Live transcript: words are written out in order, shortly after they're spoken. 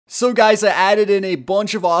So guys, I added in a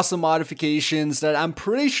bunch of awesome modifications that I'm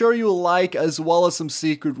pretty sure you'll like, as well as some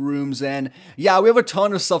secret rooms, and yeah, we have a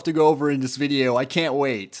ton of stuff to go over in this video. I can't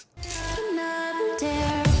wait.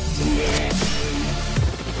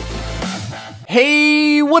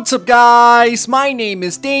 Hey, what's up guys? My name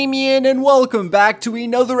is Damien and welcome back to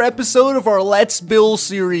another episode of our Let's Build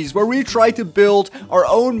series where we try to build our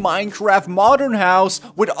own Minecraft modern house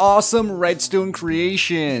with awesome redstone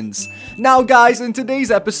creations. Now guys, in today's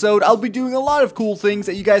episode, I'll be doing a lot of cool things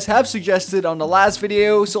that you guys have suggested on the last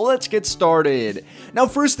video, so let's get started. Now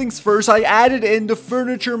first things first, I added in the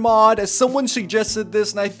furniture mod as someone suggested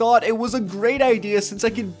this and I thought it was a great idea since I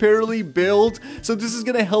can barely build, so this is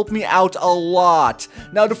gonna help me out a lot.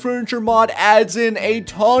 Now the furniture mod adds in a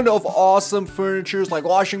ton of awesome furnitures like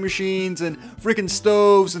washing machines and freaking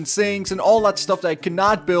stoves and sinks and all that stuff that I could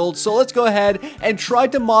not build. So let's go ahead and try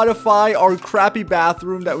to modify our crappy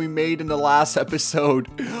bathroom that we made in the last episode.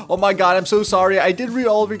 Oh my god, I'm so sorry. I did read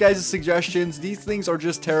all of your guys' suggestions. These things are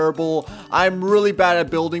just terrible. I'm really bad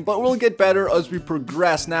at building, but we'll get better as we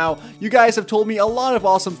progress. Now, you guys have told me a lot of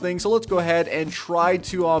awesome things, so let's go ahead and try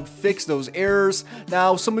to fix those errors.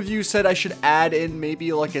 Now, some of you said I should add in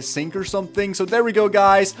maybe like a sink or something, so there we go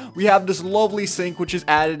guys. We have this lovely sink which is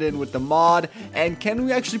added in with the mod, and can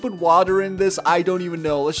we actually put water in this? I don't even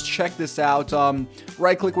know. Let's check this out.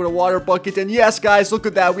 Right click with a water bucket, and yes guys, look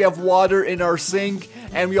at that, we have water in our sink,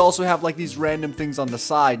 and we also have like these random things on the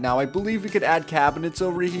side. Now I believe we could add cabinets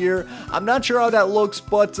over here. I'm not sure how that looks,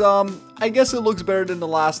 but I guess it looks better than the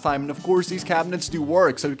last time. And of course these cabinets do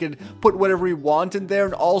work, so we can put whatever we want in there.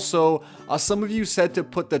 And also some of you said to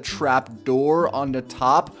put the trap door on the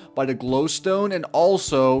top by the glowstone, and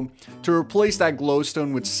also to replace that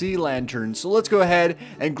glowstone with sea lanterns. So let's go ahead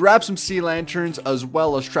and grab some sea lanterns as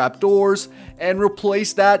well as trap doors and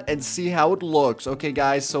replace that and see how it looks. Okay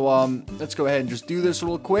guys, so let's go ahead and just do this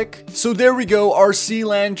real quick. So there we go, our sea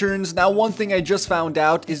lanterns. Now one thing I just found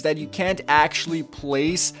out is that you can't actually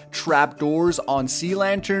place trap doors on sea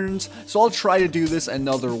lanterns, so I'll try to do this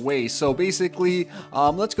another way. So basically,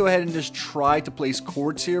 let's go ahead and just try to place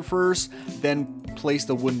quartz here first, then place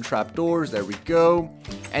the wooden trap doors. There we go,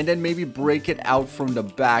 and then maybe break it out from the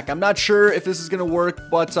back. I'm not sure if this is gonna work,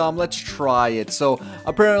 but let's try it. So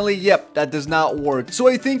apparently, yep, that does not work. So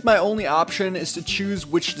I think my only option is to choose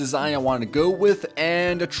which design I want to go with,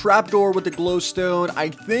 and a trapdoor with the glowstone I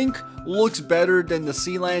think looks better than the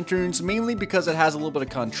sea lanterns, mainly because it has a little bit of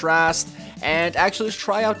contrast. And actually, let's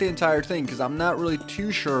try out the entire thing because I'm not really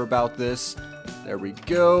too sure about this. There we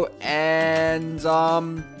go, and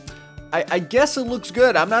I guess it looks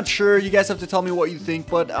good. I'm not sure. You guys have to tell me what you think,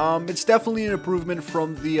 but it's definitely an improvement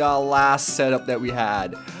from the last setup that we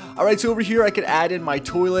had. Alright, so over here I could add in my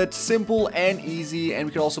toilet, simple and easy, and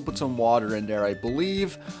we could also put some water in there, I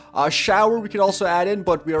believe. A shower we could also add in,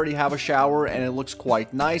 but we already have a shower and it looks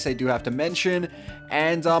quite nice, I do have to mention.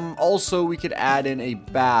 And also we could add in a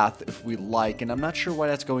bath if we like, and I'm not sure why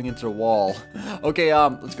that's going into the wall. Okay,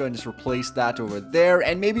 let's go ahead and just replace that over there,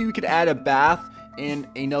 and maybe we could add a bath in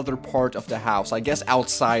another part of the house, I guess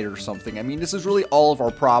outside or something. I mean, this is really all of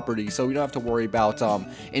our property, so we don't have to worry about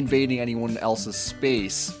invading anyone else's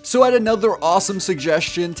space. So I had another awesome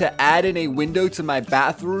suggestion to add in a window to my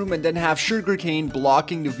bathroom and then have sugarcane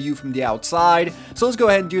blocking the view from the outside. So let's go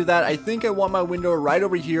ahead and do that. I think I want my window right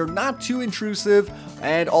over here, not too intrusive,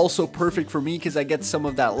 and also perfect for me because I get some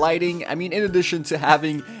of that lighting. I mean, in addition to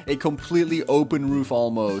having a completely open roof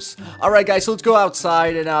almost. Alright guys, so let's go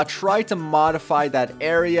outside and try to modify that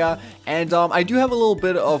area. And I do have a little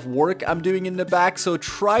bit of work I'm doing in the back, so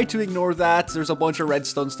try to ignore that. There's a bunch of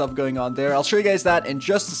redstone stuff going on there. I'll show you guys that in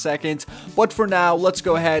just a second, but for now let's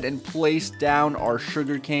go ahead and place down our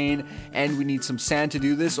sugarcane, and we need some sand to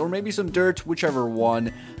do this, or maybe some dirt, whichever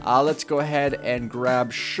one. Let's go ahead and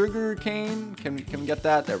grab sugarcane. Can we get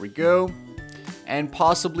that? There we go. And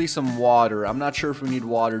possibly some water. I'm not sure if we need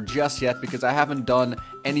water just yet because I haven't done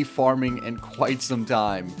any farming in quite some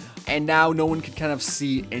time. And now no one can kind of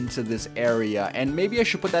see into this area, and maybe I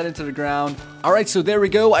should put that into the ground. Alright, so there we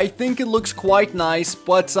go. I think it looks quite nice,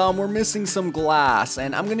 but we're missing some glass,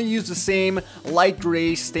 and I'm gonna use the same light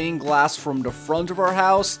gray stained glass from the front of our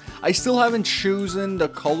house. I still haven't chosen the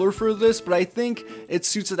color for this, but I think it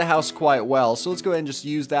suits the house quite well, so let's go ahead and just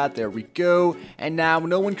use that. There we go. And now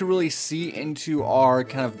no one can really see into our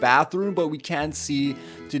kind of bathroom, but we can see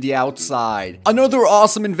to the outside. Another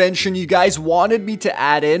awesome invention you guys wanted me to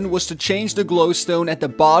add in was was to change the glowstone at the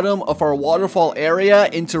bottom of our waterfall area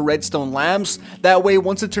into redstone lamps. That way,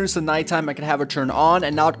 once it turns to nighttime, I can have it turn on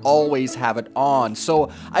and not always have it on.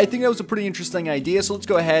 So I think that was a pretty interesting idea. So let's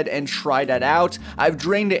go ahead and try that out. I've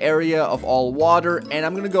drained the area of all water, and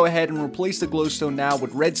I'm going to go ahead and replace the glowstone now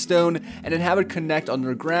with redstone and then have it connect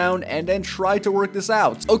underground and then try to work this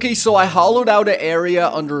out. Okay, so I hollowed out an area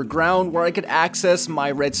underground where I could access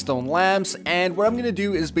my redstone lamps, and what I'm going to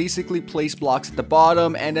do is basically place blocks at the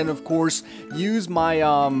bottom and then of course use my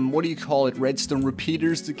what do you call it, redstone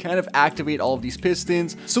repeaters to kind of activate all of these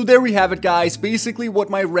pistons. So there we have it, guys. Basically what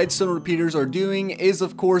my redstone repeaters are doing is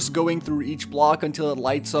of course going through each block until it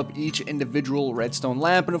lights up each individual redstone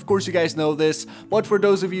lamp, and of course you guys know this, but for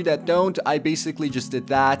those of you that don't, I basically just did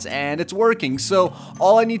that and it's working. So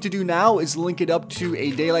all I need to do now is link it up to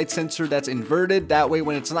a daylight sensor that's inverted. That way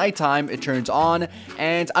when it's nighttime it turns on,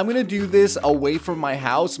 and I'm gonna do this away from my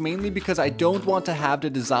house mainly because I don't want to have the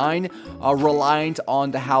design reliant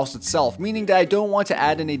on the house itself, meaning that I don't want to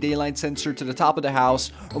add in a daylight sensor to the top of the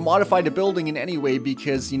house or modify the building in any way,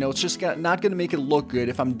 because you know it's just not gonna make it look good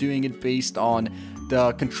if I'm doing it based on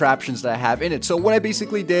the contraptions that I have in it. So what I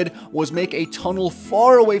basically did was make a tunnel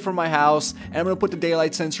far away from my house, and I'm gonna put the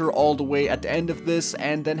daylight sensor all the way at the end of this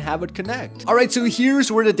and then have it connect. Alright, so here's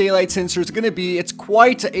where the daylight sensor is gonna be. It's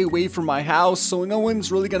quite away from my house, so no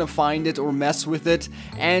one's really gonna find it or mess with it,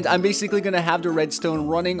 and I'm basically gonna have the redstone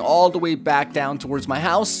running all the way back down towards my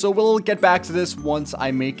house, so we'll get back to this once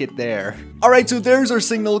I make it there. Alright, so there's our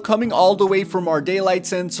signal coming all the way from our daylight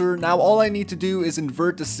sensor. Now all I need to do is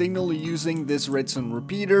invert the signal using this redstone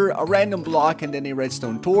repeater, a random block, and then a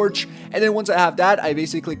redstone torch. And then once I have that, I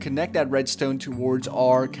basically connect that redstone towards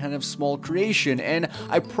our kind of small creation. And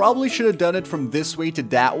I probably should have done it from this way to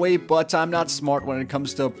that way, but I'm not smart when it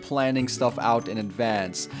comes to planning stuff out in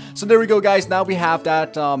advance. So there we go, guys. Now we have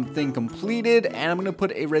that thing completed, and I'm gonna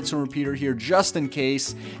put a redstone repeater here just in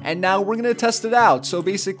case. And now we're gonna test it out. So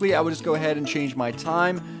basically, I would just go ahead and change my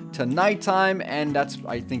time to nighttime, and that's,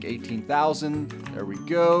 I think, 18,000. There we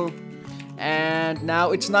go. And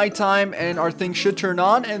now it's nighttime and our thing should turn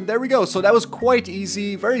on, and there we go. So that was quite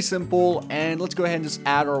easy, very simple. And let's go ahead and just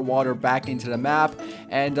add our water back into the map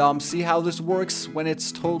and see how this works when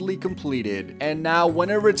it's totally completed. And now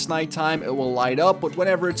whenever it's nighttime it will light up, but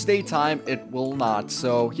whenever it's daytime it will not.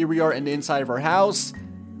 So here we are in the inside of our house.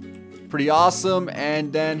 Pretty awesome.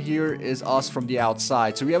 And then here is us from the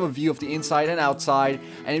outside. So we have a view of the inside and outside,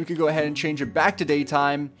 and we can go ahead and change it back to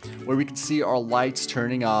daytime where we can see our lights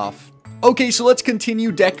turning off. Okay, so let's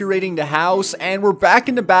continue decorating the house, and we're back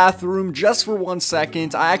in the bathroom just for 1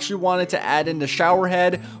 second. I actually wanted to add in the shower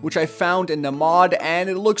head, which I found in the mod,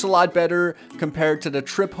 and it looks a lot better compared to the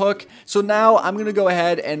trip hook. So now I'm gonna go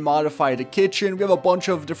ahead and modify the kitchen. We have a bunch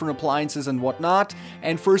of different appliances and whatnot,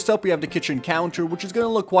 and first up we have the kitchen counter, which is gonna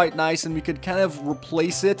look quite nice, and we could kind of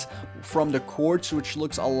replace it from the quartz, which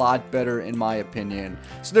looks a lot better in my opinion.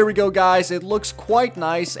 So there we go, guys. It looks quite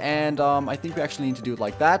nice, and I think we actually need to do it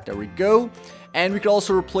like that. There we go. And we could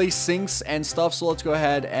also replace sinks and stuff, so let's go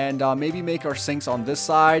ahead and maybe make our sinks on this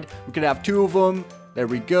side. We could have 2 of them. There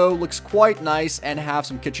we go. Looks quite nice, and have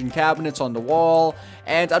some kitchen cabinets on the wall.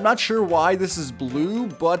 And I'm not sure why this is blue,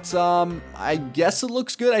 but I guess it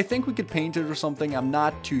looks good. I think we could paint it or something. I'm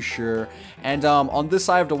not too sure. And on this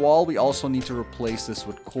side of the wall, we also need to replace this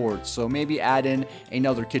with quartz. So maybe add in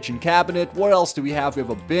another kitchen cabinet. What else do we have? We have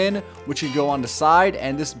a bin, which can go on the side.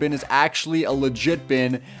 And this bin is actually a legit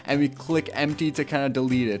bin. And we click empty to kind of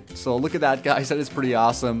delete it. So look at that, guys. That is pretty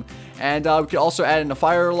awesome. And we can also add in a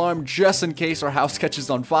fire alarm just in case our house catches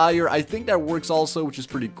on fire. I think that works also, which is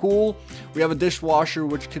pretty cool. We have a dishwasher,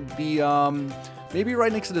 which could be maybe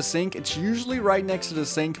right next to the sink. It's usually right next to the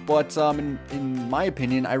sink, but in my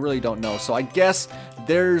opinion, I really don't know. So I guess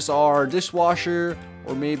there's our dishwasher,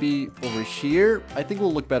 or maybe over here. I think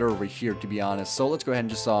we'll look better over here, to be honest. So let's go ahead and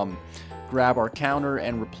just grab our counter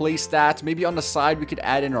and replace that. Maybe on the side we could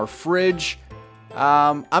add in our fridge.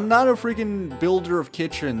 I'm not a freaking builder of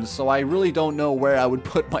kitchens, so I really don't know where I would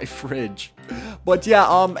put my fridge. But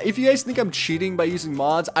yeah, if you guys think I'm cheating by using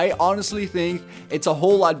mods, I honestly think it's a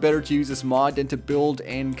whole lot better to use this mod than to build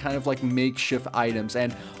in kind of like makeshift items.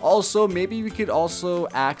 And also, maybe we could also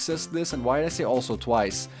access this, and why did I say also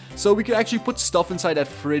twice? So we could actually put stuff inside that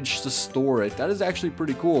fridge to store it. That is actually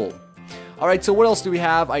pretty cool. Alright, so what else do we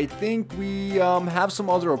have? I think we have some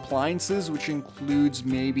other appliances, which includes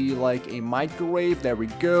maybe like a microwave, there we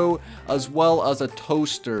go, as well as a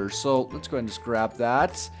toaster. So let's go ahead and just grab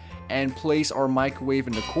that and place our microwave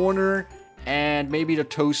in the corner, and maybe the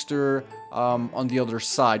toaster on the other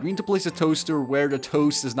side. We need to place a toaster where the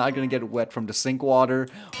toast is not going to get wet from the sink water,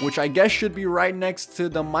 which I guess should be right next to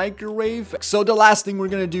the microwave. So the last thing we're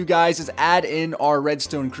going to do, guys, is add in our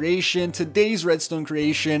redstone creation. Today's redstone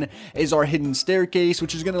creation is our hidden staircase,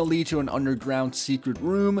 which is going to lead to an underground secret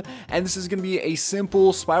room. And this is going to be a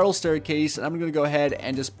simple spiral staircase. And I'm going to go ahead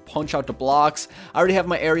and just punch out the blocks. I already have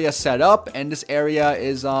my area set up, and this area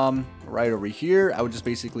is right over here. I would just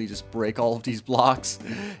basically just break all of these blocks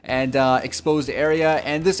and expose the area.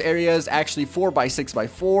 And this area is actually 4 by 6 by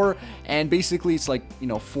 4, and basically it's like, you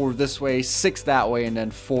know, 4 this way, 6 that way, and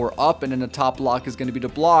then 4 up. And then the top block is going to be the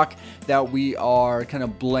block that we are kind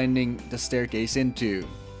of blending the staircase into.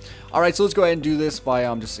 Alright, so let's go ahead and do this by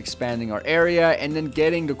just expanding our area and then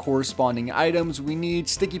getting the corresponding items. We need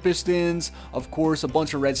sticky pistons, of course, a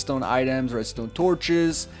bunch of redstone items, redstone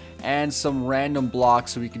torches, and some random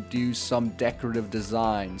blocks so we can do some decorative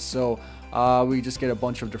designs. So we just get a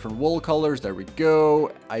bunch of different wool colors. There we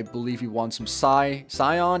go. I believe we want some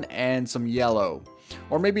cyan and some yellow.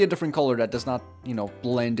 Or maybe a different color that does not, you know,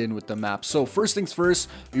 blend in with the map. So first things first,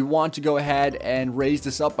 we want to go ahead and raise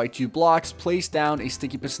this up by 2 blocks. Place down a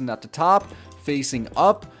sticky piston at the top, facing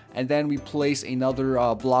up. And then we place another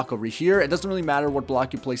block over here. It doesn't really matter what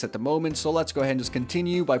block you place at the moment. So let's go ahead and just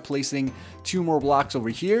continue by placing 2 more blocks over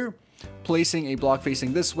here. Placing a block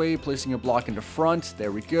facing this way, placing a block in the front,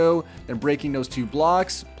 there we go. Then breaking those 2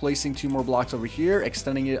 blocks, placing 2 more blocks over here,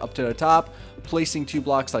 extending it up to the top, placing 2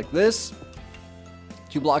 blocks like this.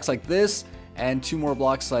 2 blocks like this, and 2 more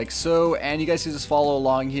blocks like so. And you guys can just follow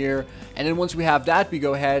along here. And then once we have that, we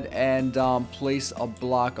go ahead and place a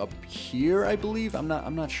block up here, I believe. I'm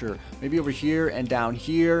not sure. Maybe over here and down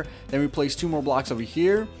here. Then we place 2 more blocks over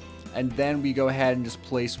here. And then we go ahead and just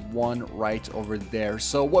place 1 right over there.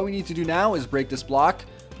 So what we need to do now is break this block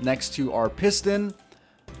next to our piston.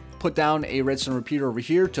 Put down a redstone repeater over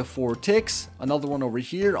here to 4 ticks. Another one over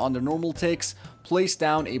here on the normal ticks. Place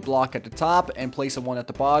down a block at the top and place a 1 at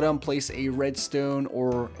the bottom. Place a redstone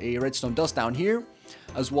or a redstone dust down here,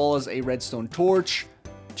 as well as a redstone torch.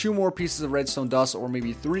 2 more pieces of redstone dust, or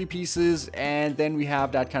maybe 3 pieces, and then we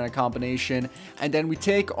have that kind of combination. And then we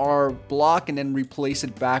take our block and then replace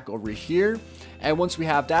it back over here. And once we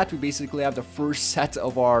have that, we basically have the first set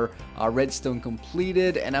of our redstone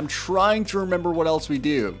completed. And I'm trying to remember what else we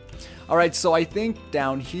do. Alright, so I think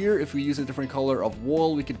down here, if we use a different color of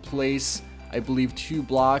wool, we could place, I believe, 2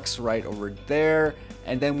 blocks right over there.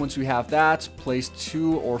 And then once we have that, place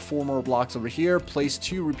 2 or 4 more blocks over here, place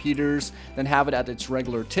 2 repeaters, then have it at its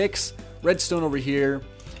regular ticks, redstone over here,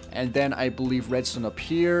 and then I believe redstone up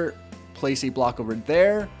here, place a block over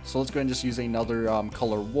there. So let's go ahead and just use another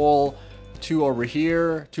color wool. 2 over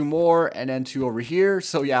here, 2 more, and then 2 over here.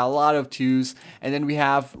 So yeah, a lot of 2s. And then we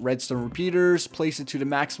have redstone repeaters, place it to the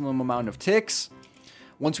maximum amount of ticks.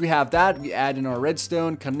 Once we have that, we add in our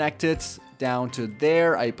redstone, connect it down to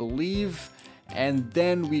there, I believe. And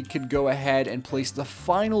then we could go ahead and place the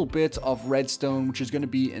final bit of redstone, which is going to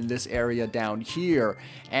be in this area down here.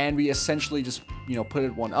 And we essentially just, you know, put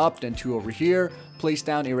it 1 up, then 2 over here, place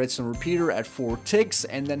down a redstone repeater at 4 ticks,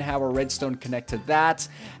 and then have our redstone connect to that.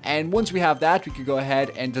 And once we have that, we could go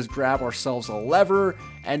ahead and just grab ourselves a lever,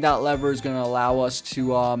 and that lever is going to allow us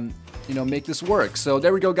to, you know, make this work. So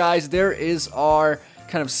there we go, guys. There is our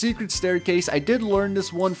kind of secret staircase. I did learn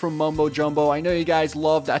this one from Mumbo Jumbo. I know you guys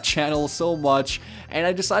love that channel so much, and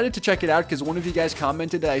I decided to check it out because one of you guys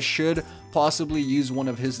commented that I should possibly use one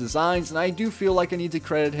of his designs, and I do feel like I need to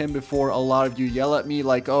credit him before a lot of you yell at me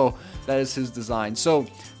like, oh, that is his design. So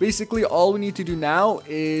basically all we need to do now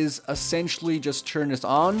is essentially just turn this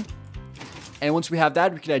on. And once we have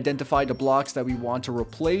that, we can identify the blocks that we want to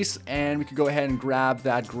replace, and we could go ahead and grab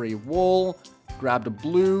that gray wool, grab the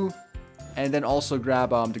blue, and then also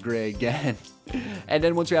grab the gray again. And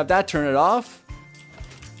then once we have that, turn it off.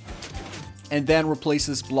 And then replace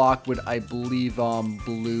this block with, I believe,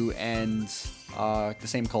 blue and the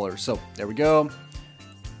same color. So there we go.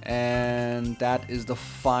 And that is the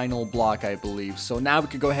final block, I believe. So now we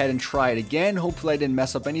could go ahead and try it again. Hopefully I didn't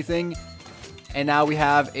mess up anything. And now we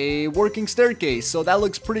have a working staircase. So that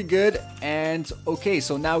looks pretty good. And okay,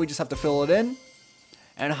 so now we just have to fill it in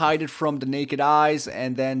and hide it from the naked eyes,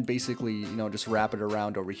 and then basically, you know, just wrap it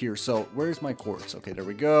around over here. So where's my quartz? Okay, there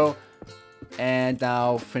we go. And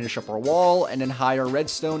now finish up our wall and then hide our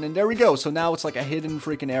redstone, and there we go. So now it's like a hidden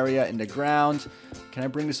freaking area in the ground. Can I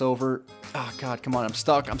bring this over? Oh god, come on, I'm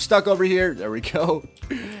stuck over here. There we go.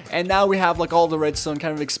 And now we have like all the redstone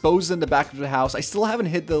kind of exposed in the back of the house. I still haven't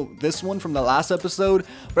hit this one from the last episode,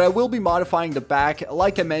 but I will be modifying the back.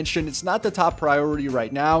 Like I mentioned, it's not the top priority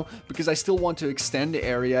right now because I still want to extend the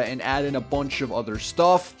area and add in a bunch of other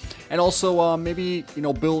stuff, and also maybe, you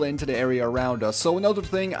know, build into the area around us. So another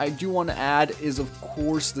thing I do want to add is, of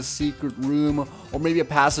course, the secret room, or maybe a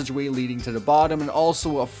passageway leading to the bottom, and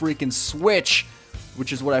also a freaking switch,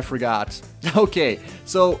 which is what I forgot. Okay,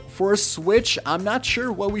 so for a switch, I'm not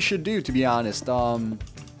sure what we should do, to be honest.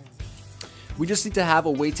 We just need to have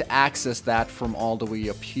a way to access that from all the way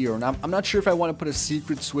up here. And I'm not sure if I want to put a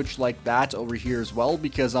secret switch like that over here as well,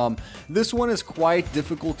 because this one is quite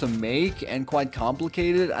difficult to make and quite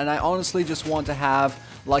complicated, and I honestly just want to have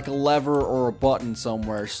like a lever or a button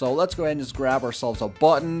somewhere. So let's go ahead and just grab ourselves a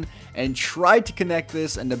button and try to connect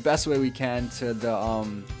this in the best way we can to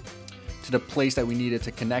the place that we need it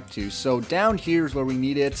to connect to. So down here is where we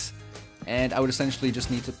need it, and I would essentially just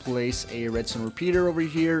need to place a redstone repeater over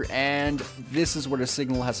here, and this is where the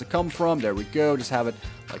signal has to come from. There we go. Just have it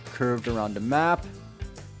like curved around the map.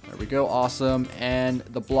 There we go. Awesome. And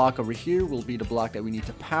the block over here will be the block that we need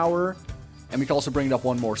to power, and we can also bring it up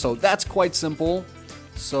one more. So that's quite simple.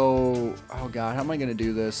 So, oh god, how am I gonna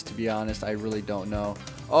do this? To be honest, I really don't know.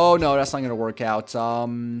 Oh no, that's not gonna work out.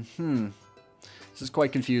 This is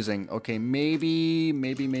quite confusing. Okay, maybe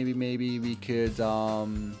we could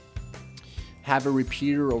have a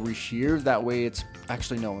repeater over here. That way it's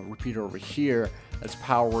actually, no, a repeater over here that's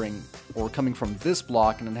powering or coming from this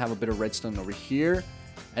block, and then have a bit of redstone over here,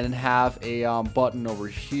 and then have a button over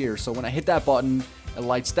here. So when I hit that button, it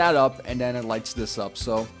lights that up, and then it lights this up.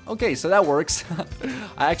 So, okay, so that works.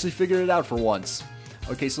 I actually figured it out for once.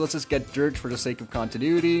 Okay, so let's just get dirt for the sake of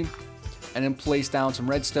continuity, and then place down some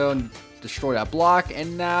redstone, destroy that block,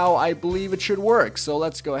 and now I believe it should work. So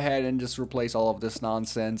let's go ahead and just replace all of this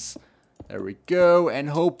nonsense. There we go, and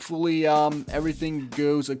hopefully everything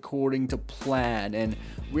goes according to plan. And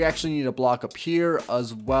we actually need a block up here,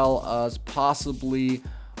 as well as possibly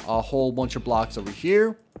a whole bunch of blocks over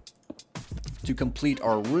here to complete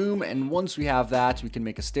our room. And once we have that, we can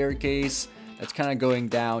make a staircase that's kind of going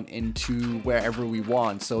down into wherever we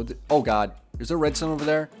want. So, oh god, is there redstone over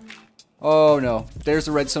there? Oh no, there's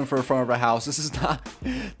the redstone for the front of our house. This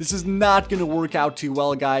is not gonna work out too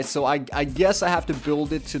well, guys. So I guess I have to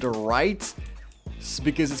build it to the right,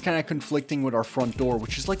 because it's kind of conflicting with our front door,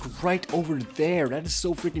 which is like right over there. That is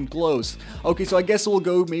so freaking close. Okay, so I guess we'll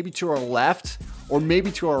go maybe to our left, or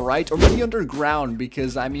maybe to our right, or maybe underground,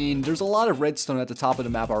 because I mean, there's a lot of redstone at the top of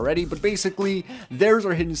the map already. But basically, there's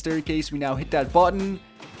our hidden staircase. We now hit that button,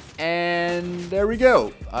 and there we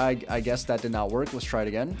go. I guess that did not work. Let's try it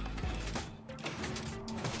again.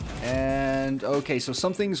 And okay, so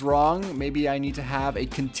something's wrong. Maybe I need to have a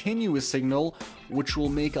continuous signal, which will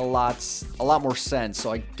make a lot more sense.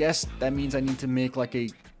 So I guess that means I need to make like a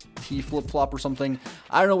T flip-flop or something.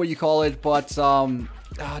 I don't know what you call it, but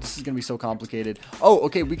this is gonna be so complicated. Oh,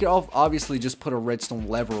 okay, we could obviously just put a redstone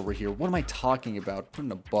lever over here. What am I talking about?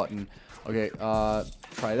 Putting a button. Okay,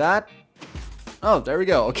 try that. Oh, there we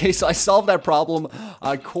go. Okay, so I solved that problem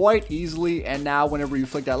quite easily, and now whenever you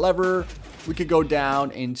flick that lever, we could go down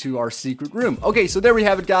into our secret room. Okay, so there we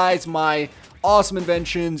have it, guys. My awesome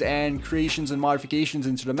inventions and creations and modifications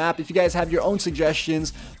into the map. If you guys have your own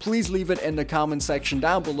suggestions, please leave it in the comment section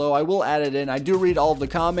down below. I will add it in. I do read all of the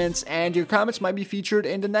comments, and your comments might be featured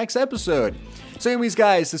in the next episode. So anyways,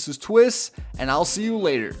 guys, this is Twiistz, and I'll see you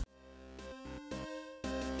later.